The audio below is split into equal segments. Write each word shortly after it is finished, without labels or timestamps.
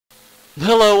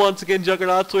Hello once again,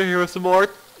 Juggernauts. We're here with some more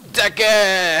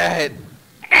Tekkit!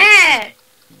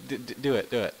 Do it,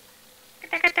 do it.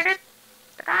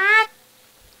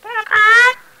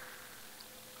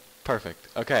 Perfect.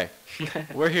 Okay.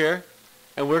 We're here,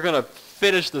 and we're gonna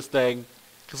finish this thing,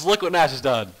 because look what Nash has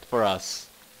done for us.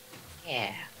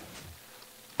 Yeah.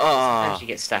 Sometimes you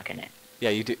get stuck in it.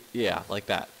 Yeah, you do. Yeah, like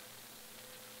that.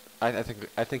 I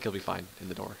think he'll be fine in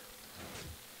the door.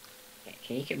 Okay,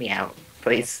 can you get me out,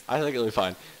 please? I think he'll be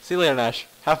fine. See you later, Nash.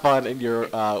 Have fun in your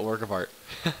work of art.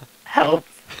 Help.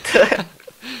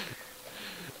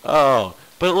 Oh,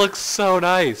 but it looks so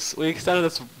nice. We extended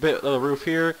this bit of the roof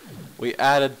here. We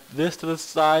added this to the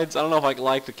sides. I don't know if I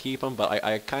like to keep them, but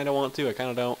I kind of want to. I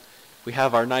kind of don't. We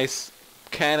have our nice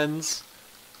cannons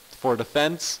for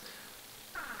defense.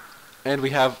 And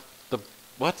we have the...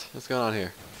 What? What's going on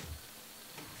here?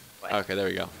 What? Okay, there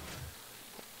we go.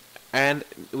 And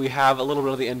we have a little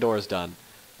bit of the indoors done.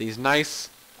 These nice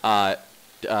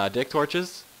dick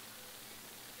torches.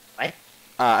 What?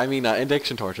 I mean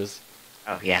indiction torches.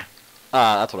 Oh, yeah.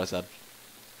 That's what I said.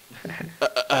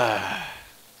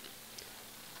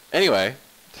 Anyway,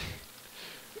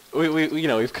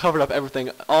 we've covered up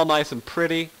everything all nice and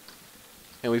pretty,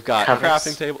 and we've got Covers.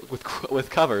 crafting table with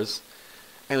covers,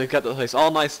 and we've got the place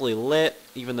all nicely lit.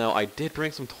 Even though I did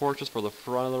bring some torches for the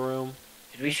front of the room.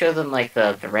 Should we show them, like,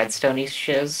 the redstone-y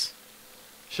shiz?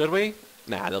 Should we?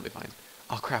 Nah, they'll be fine.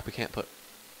 Oh crap, we can't put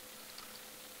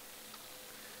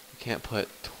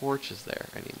torches there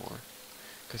anymore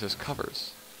because there's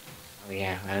covers. Oh,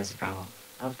 yeah, that is a problem.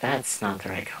 Oh, that's not the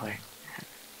right color.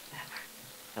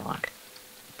 Good luck.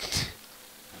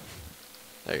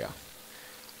 There you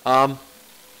go.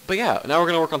 But yeah, now we're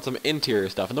gonna work on some interior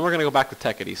stuff, and then we're gonna go back to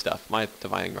Tekkit stuff. My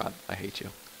divining rod, I hate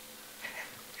you.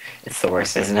 It's the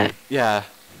worst, isn't it? Yeah,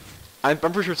 I'm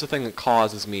pretty sure it's the thing that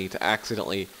causes me to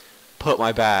accidentally put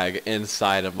my bag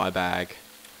inside of my bag.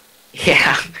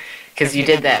 Yeah, because you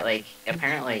did that, like,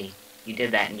 apparently you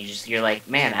did that, and you're like,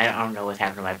 man, I don't know what's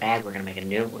happened to my bag, we're gonna have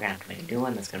to make a new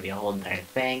one, that's gonna be a whole entire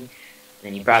thing. And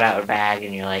then you brought out a bag,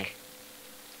 and you're like,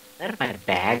 is that my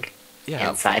bag?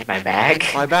 Yeah. Inside my bag?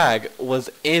 My bag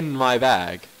was in my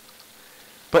bag.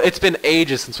 But it's been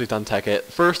ages since we've done Tekkit.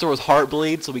 First there was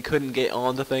Heartbleed, so we couldn't get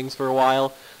onto things for a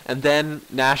while. And then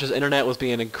Nash's internet was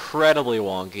being incredibly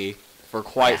wonky for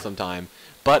quite some time.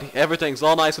 But everything's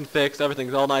all nice and fixed,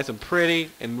 everything's all nice and pretty,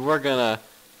 and we're gonna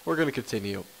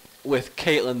continue with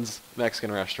Caitlin's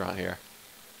Mexican restaurant here.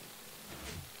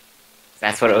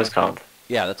 That's what it was called.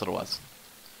 Yeah, that's what it was.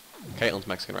 Caitlin's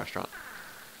Mexican restaurant.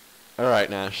 Alright,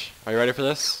 Nash. Are you ready for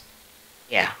this?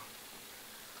 Yeah.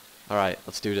 Alright,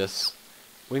 let's do this.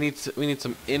 We need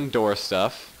some indoor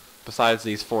stuff besides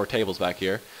these 4 tables back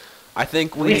here. I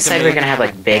think we need to decided we're gonna have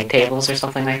like big tables or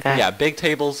something like that? Yeah, big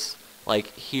tables like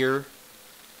here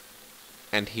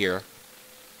and here.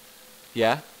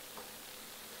 Yeah?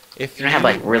 If You're gonna have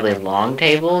like really long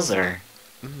tables, or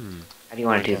how do you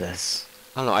want to do this?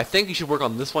 I don't know. I think you should work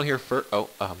on this one here first. Oh,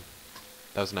 that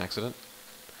was an accident.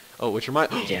 Oh, which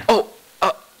reminds. Yeah. Oh,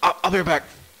 I'll be right back.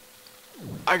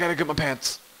 I gotta get my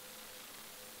pants.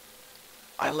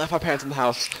 I left my pants in the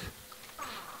house.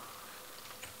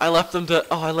 I left them to.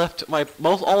 Oh, I left my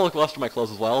all the rest of my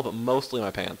clothes as well, but mostly my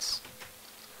pants.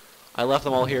 I left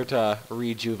them all here to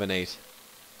rejuvenate,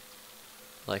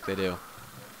 like they do.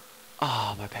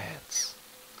 Oh, my pants.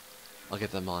 I'll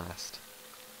get them last.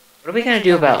 What are we gonna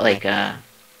do about like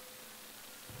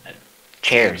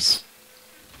chairs?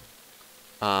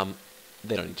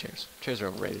 They don't need chairs. Chairs are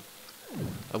overrated.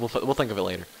 We'll think of it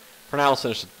later. For now, let's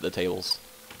finish the tables.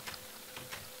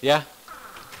 Yeah?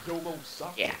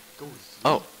 Yeah.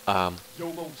 Oh,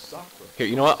 here,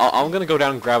 you know what? I'm gonna go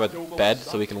down and grab a bed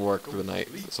so we can work through the night.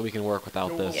 So we can work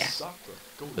without this,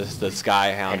 this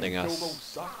guy hounding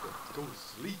us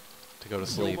to go to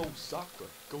sleep,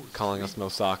 calling us no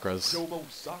Sakras.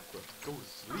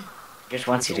 He just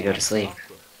wants you to go to sleep.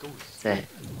 That's it.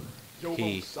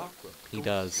 He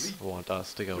does want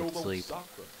us to go to sleep.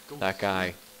 That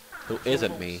guy, who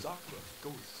isn't me.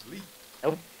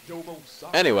 Nope.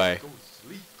 Anyway.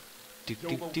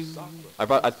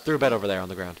 I threw a bed over there on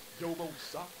the ground.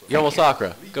 Yomo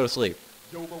Sakura, go to sleep.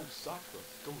 That's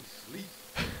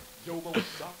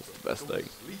the best thing.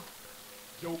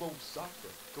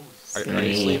 Are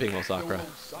you sleeping, Mo Sakura?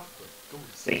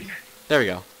 Sleep. There we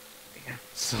go.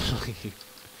 Sleep.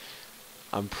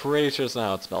 I'm pretty sure that's not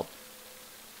how it's spelled.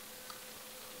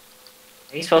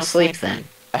 Are you supposed to sleep then?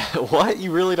 What?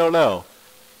 You really don't know?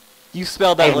 You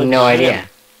spelled that. I have no idea.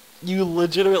 You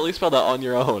legitimately spelled that on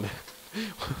your own.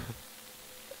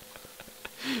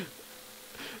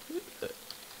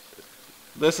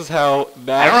 This is how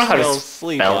Nash spells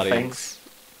sleep, audience.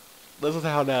 This is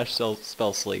how Nash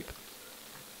spells sleep.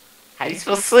 How do you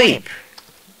spell sleep?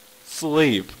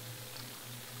 Sleep.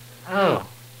 Oh.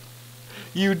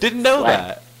 You didn't know Slap.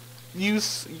 that. You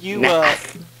Nah.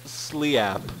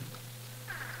 SLEAP.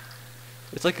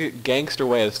 It's like a gangster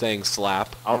way of saying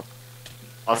slap. I'll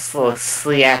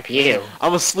slap you.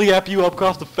 I'ma SLEAP you up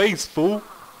across the face, fool.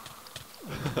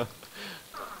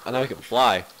 And now we can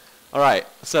fly. Alright,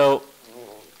 so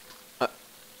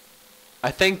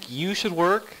I think you should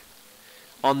work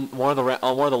on one of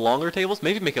the longer tables.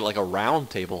 Maybe make it like a round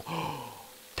table.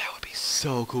 That would be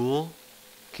so cool.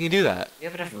 Can you do that? Do you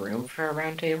have enough room for a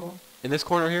round table? In this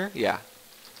corner here? Yeah.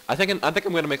 I think I'm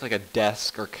gonna make like a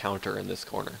desk or counter in this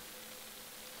corner.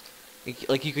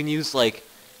 Like you can use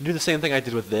do the same thing I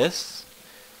did with this,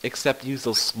 except use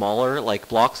those smaller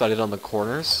blocks I did on the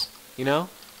corners. You know?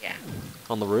 Yeah.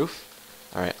 On the roof.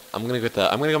 All right. I'm gonna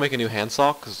go make a new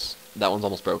handsaw because that one's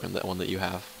almost broken. That one that you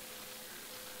have,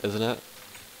 isn't it?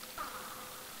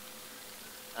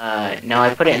 No,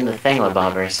 I put it in the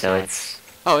thingamabobber, so it's...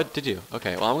 Oh, did you?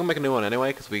 Okay. Well, I'm gonna make a new one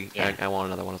anyway because Yeah. I want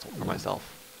another one for myself.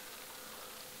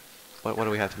 What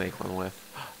do we have to make one with?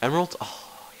 Emeralds? Oh,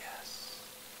 yes.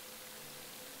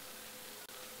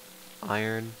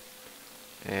 Iron.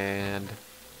 And...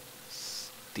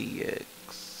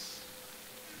 sticks.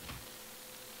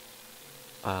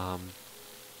 1,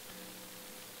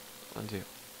 2,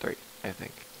 3, I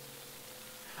think.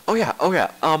 Oh yeah,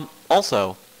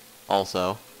 also,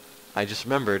 I just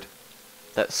remembered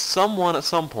that someone at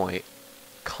some point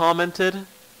commented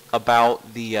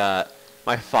about the,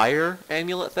 my fire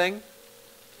amulet thing.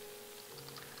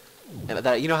 And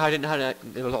that, you know how I didn't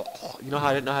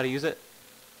know how to use it?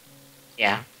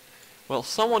 Yeah. Well,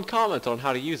 someone commented on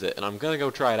how to use it, and I'm gonna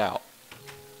go try it out.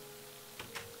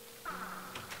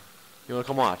 You wanna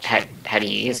come watch? How do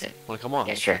you use it? Wanna come watch?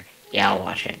 Yeah, sure. Yeah, I'll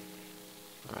watch it.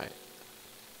 Alright.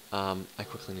 I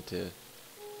quickly need to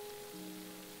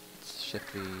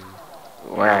shift the...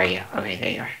 Where are you? Okay,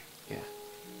 there you are. Yeah.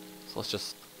 So let's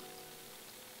just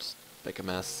make a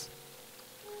mess.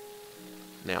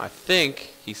 Now, I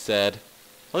think he said...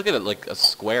 Look at it like a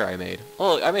square I made.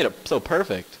 Oh, I made it so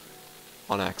perfect.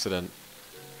 On accident.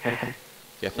 Yeah,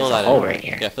 fill There's that a hole in. right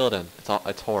here. Yeah, fill it in.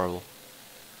 It's horrible.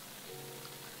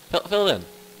 Fill it in.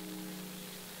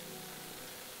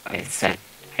 Wait, so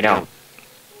I don't.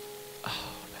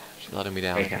 Oh, man. She's letting me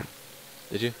down. There you go.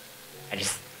 Did you? I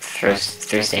just threw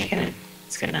steak in it.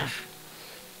 It's good enough.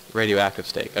 Radioactive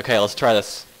steak. Okay, let's try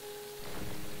this.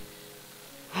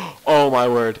 Oh my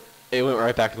word. It went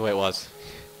right back to the way it was.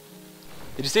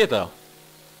 Did you see it though?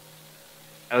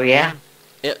 Oh yeah?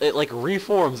 It like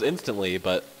reforms instantly,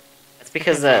 but... That's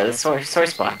because the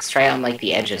source blocks. Try on like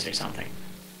the edges or something.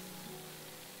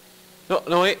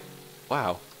 No, wait.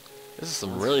 Wow. This is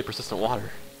some really persistent water.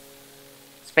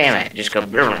 Spam it. Just go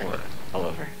all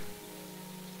over.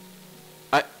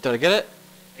 Did I get it?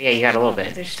 Yeah, you got a little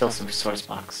bit. There's still some source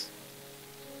blocks.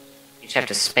 You just have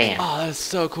to spam. Oh, that is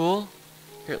so cool.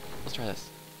 Here, let's try this.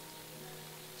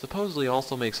 Supposedly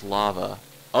also makes lava.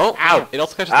 Oh! Ow! It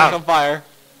also catches Ow. steak on fire.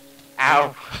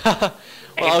 Ow! Well, I was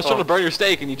trying to Painful. burn your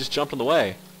steak and you just jumped in the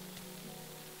way.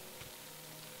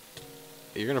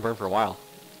 You're gonna burn for a while.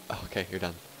 Oh, okay, you're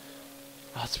done.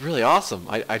 Oh, it's really awesome.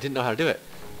 I didn't know how to do it.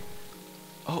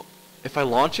 Oh, if I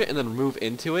launch it and then move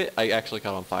into it, I actually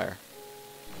caught on fire.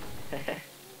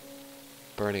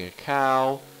 Burning a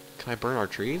cow. Can I burn our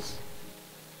trees?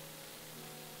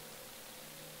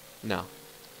 No.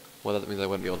 Well, that means I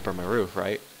wouldn't be able to burn my roof,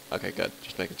 right? Okay, good.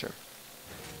 Just making sure.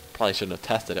 Probably shouldn't have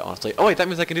tested it, honestly. Oh, wait, that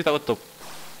means I can do that with the...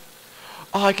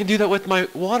 Oh, I can do that with my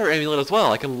water amulet as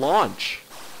well. I can launch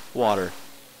water.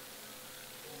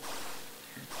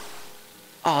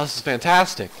 Oh, this is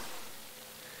fantastic.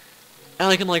 And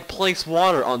I can, place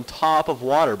water on top of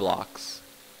water blocks.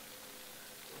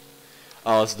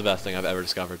 Oh, this is the best thing I've ever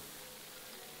discovered.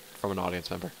 From an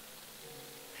audience member.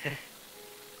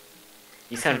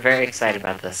 You sound very excited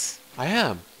about this. I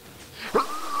am.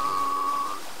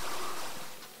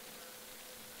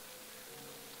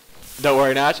 Don't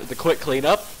worry, Nash. It's a quick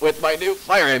cleanup with my new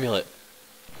fire amulet.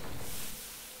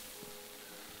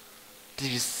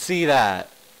 Did you see that?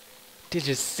 Did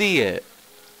you see it?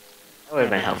 That would have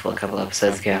been helpful a couple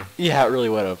episodes ago. Yeah, it really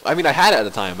would have. I mean, I had it at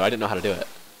the time, but I didn't know how to do it.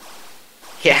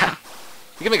 Yeah.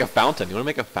 You can make a fountain. You want to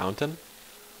make a fountain?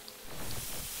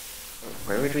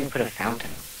 Where would we put a fountain?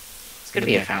 It's gonna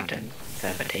be a fountain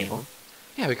instead of a table.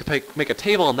 Yeah, we could make a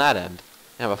table on that end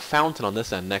and have a fountain on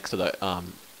this end next to the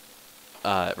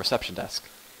reception desk.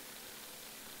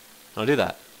 I'll do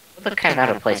that. It would look kind of out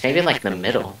of place. Maybe like in the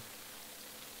middle.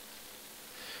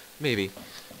 Maybe.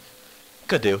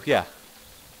 Could do, yeah.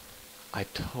 I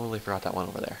totally forgot that one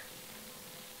over there.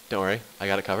 Don't worry, I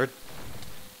got it covered.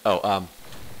 Oh,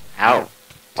 Ow.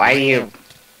 Why do you...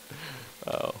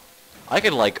 oh. I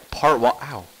could, like,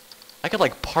 ow. I could,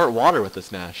 like, part water with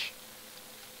this Nash.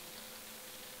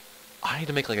 I need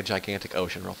to make, like, a gigantic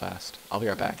ocean real fast. I'll be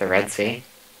right back. The Red Sea?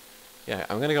 Yeah,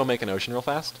 I'm gonna go make an ocean real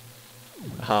fast.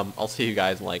 I'll see you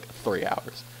guys in, like, 3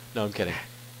 hours. No, I'm kidding.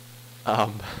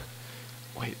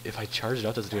 Wait, if I charge it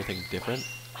up, does it do anything different?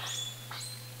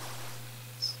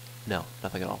 No,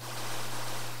 nothing at all.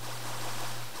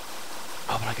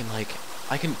 Oh, but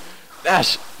I can...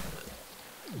 Nash!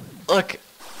 Look!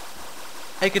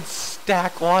 I can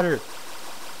stack water!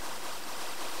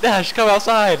 Nash, come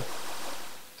outside!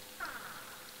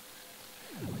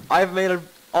 I've made an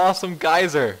awesome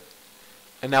geyser!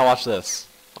 And now watch this.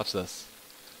 Watch this.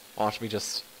 Watch me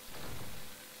just...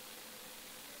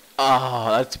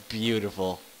 Oh, that's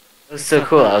beautiful. It was so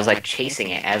cool. I was like chasing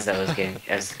it as I was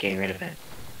getting rid of it.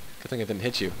 Good thing it didn't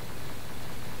hit you.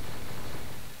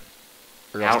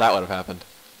 Or else that would have happened.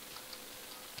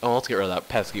 Oh, let's get rid of that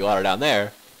pesky water down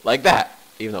there. Like that!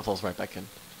 Even though it falls right back in.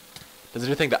 Does it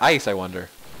do anything to ice, I wonder?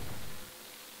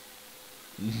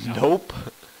 Nope.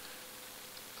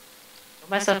 Don't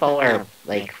mess up all our,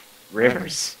 like,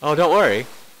 rivers. Oh, don't worry.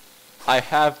 I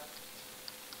have...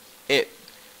 it...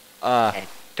 Okay.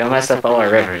 Don't mess up all our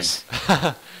rivers.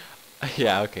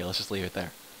 Yeah, okay, let's just leave it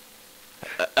there.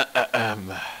 I'm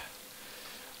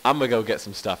gonna go get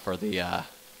some stuff for the,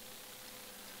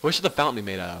 what should the fountain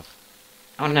be made out of?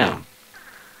 Oh no.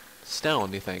 Stone,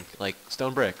 do you think? Like,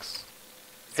 stone bricks?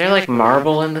 Is there, like,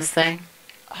 marble in this thing?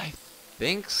 I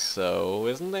think so,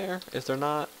 isn't there? Is there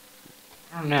not?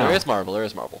 I don't know. There is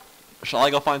marble. Shall I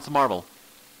go find some marble?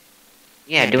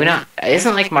 Yeah, do we not...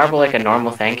 Isn't, like, marble, like, a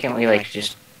normal thing? Can't we, like,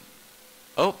 just...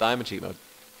 Oh, I'm in cheat mode.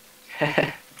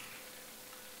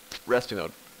 Recipe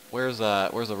mode. Where's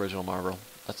original marble?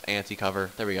 That's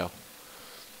anti-cover. There we go.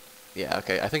 Yeah,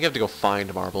 okay. I think you have to go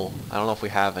find marble. I don't know if we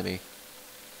have any.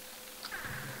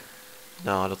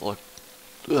 No, it doesn't look...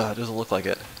 Ugh, it doesn't look like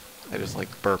it. I just,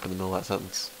 like, burp in the middle of that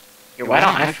sentence. Here, why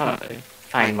don't I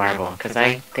find marble? Because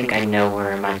I think I know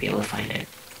where I might be able to find it.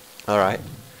 Alright.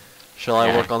 Shall I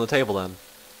Yeah. work on the table then?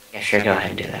 Yeah, sure, go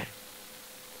ahead and do that.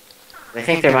 I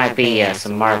think there might be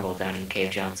some marble down in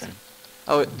Cave Johnson.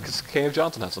 Oh, because Cave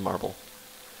Johnson has some marble.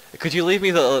 Could you leave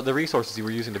me the resources you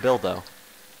were using to build, though?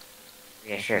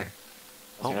 Yeah, sure.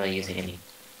 I wasn't Oh. really using any.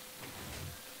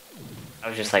 I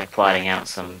was just, like, plotting out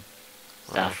some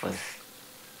stuff with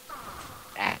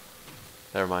that.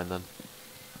 Never mind then.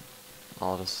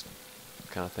 I'll just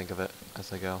kind of think of it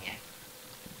as I go. Yeah.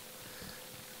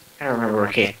 I don't remember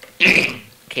where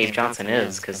Cave Johnson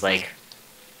is, because, like,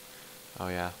 Oh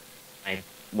yeah. my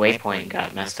waypoint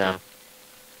got messed up.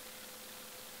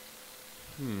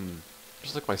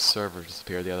 Just like my server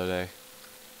disappeared the other day.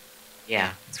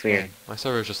 Yeah, it's weird. My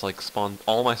server just like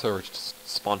all my servers just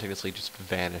spontaneously just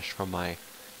vanished from my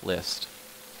list.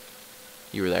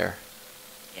 You were there.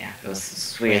 Yeah, it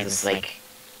was weird. It's like,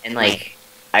 and like,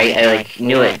 I like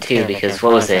knew it too because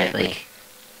what was it like?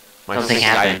 My Something Skype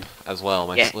happened. as well.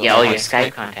 My Yeah, all your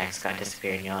Skype contacts got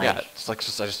disappeared. And you're like, yeah, it's like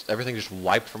everything just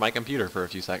wiped from my computer for a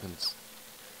few seconds,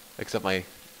 except my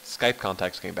Skype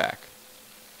contacts came back.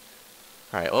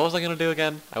 All right, what was I gonna do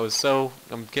again? I'm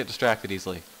get distracted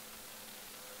easily.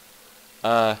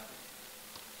 What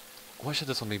should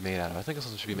this one be made out of? I think this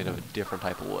one should be made of a different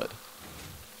type of wood.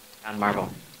 on marble.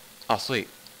 Oh, sweet.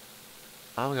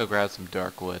 I'm gonna go grab some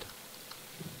dark wood.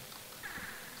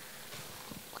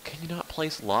 Can you not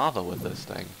place lava with this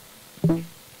thing?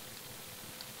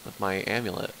 With my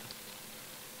amulet.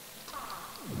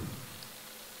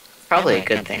 It's probably a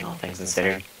good thing, all things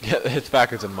considered. Yeah, it's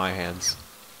backwards in my hands.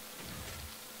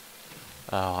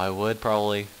 Oh, I would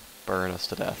probably burn us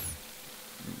to death.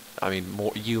 I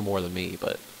mean, you more than me,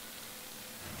 but...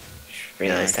 Just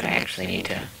realized that I actually need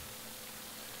to...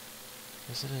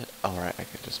 Isn't it? Oh, right, I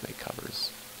could just make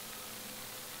covers.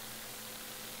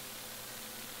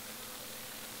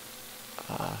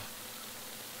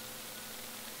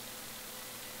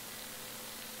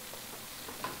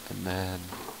 And then...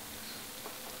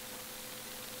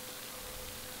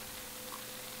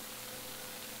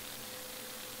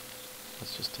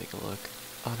 Let's just take a look.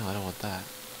 Oh no, I don't want that.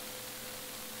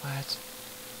 What?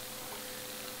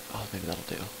 Oh, maybe that'll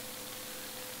do.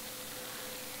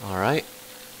 Alright.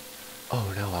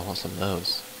 Oh no, I want some of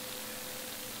those.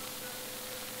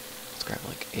 Let's grab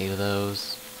like 8 of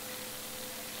those.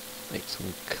 Make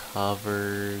some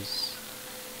covers.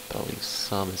 But I'll leave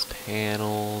some as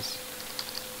panels.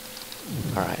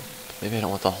 Alright. Maybe I don't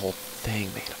want the whole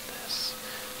thing made of this.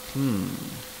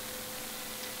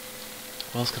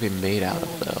 What else could be made out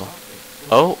of though?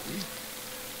 Oh!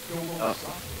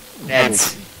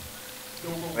 That's...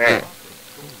 Where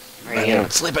are you?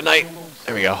 Sleep at night.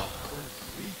 There we go.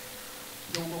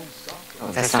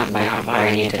 Oh, that's not my hotbar.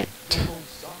 I need to.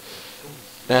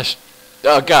 Nash.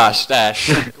 Oh gosh, Nash.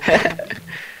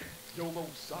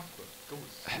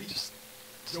 Just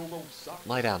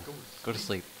lie down. Go to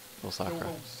sleep. Little Sakura.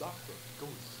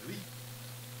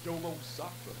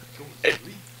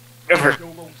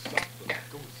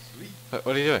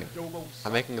 What are you doing?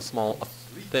 I'm making a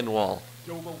thin wall,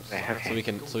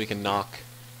 Okay. so we can knock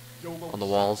on the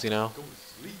walls, you know?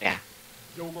 Yeah.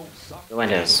 The Some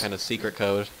windows. kind of secret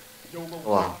code.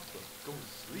 Wall.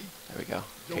 There we go.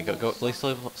 Okay, go. At least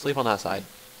sleep on that side.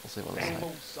 We'll sleep on this side.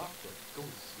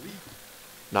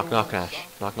 Knock, knock, Nash.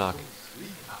 Knock, knock.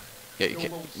 Yeah, you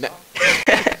can't.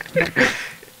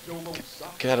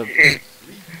 Get out of.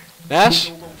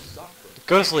 Nash,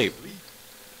 go to sleep.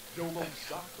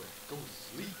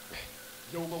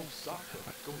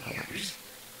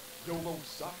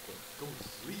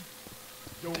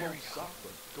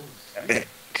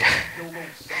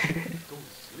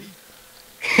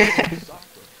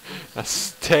 Now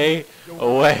stay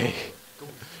away.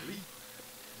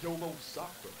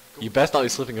 You best not be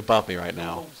sleeping above me right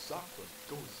now.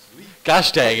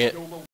 Gosh dang it.